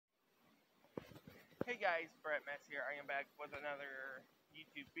Hey guys, Brett Mess here. I am back with another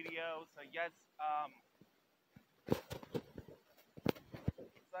YouTube video. So yes,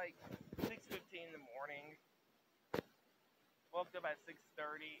 it's like 6:15 in the morning. Woke up at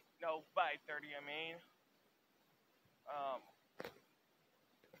 6:30. No, 5:30. I mean. Um,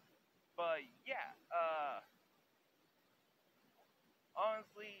 but yeah.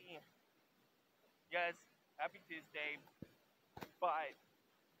 Honestly, yes. Happy Tuesday. But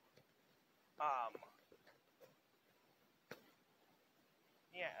um,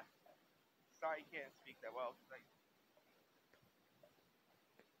 yeah. Sorry, I can't speak that well because I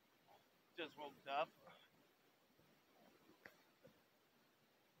just woke up.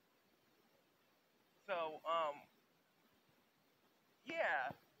 So yeah.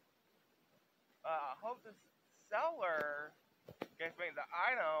 Hope the seller gets me the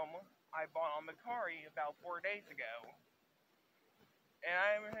item I bought on Macari about 4 days ago, and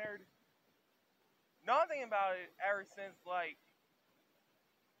I haven't heard nothing about it ever since. Like,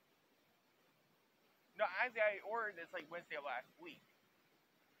 no, actually, I ordered this like Wednesday of last week,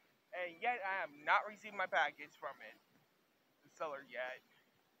 and yet I have not received my package from it, the seller yet.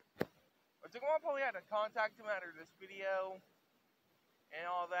 So I'm gonna probably have to contact him after this video and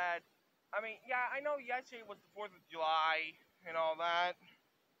all that. I mean, yeah, I know yesterday was the 4th of July and all that,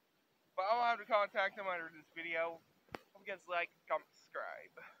 but I'll have to contact him after this video. Hope you guys like, comment,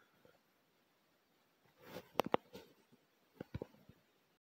 subscribe.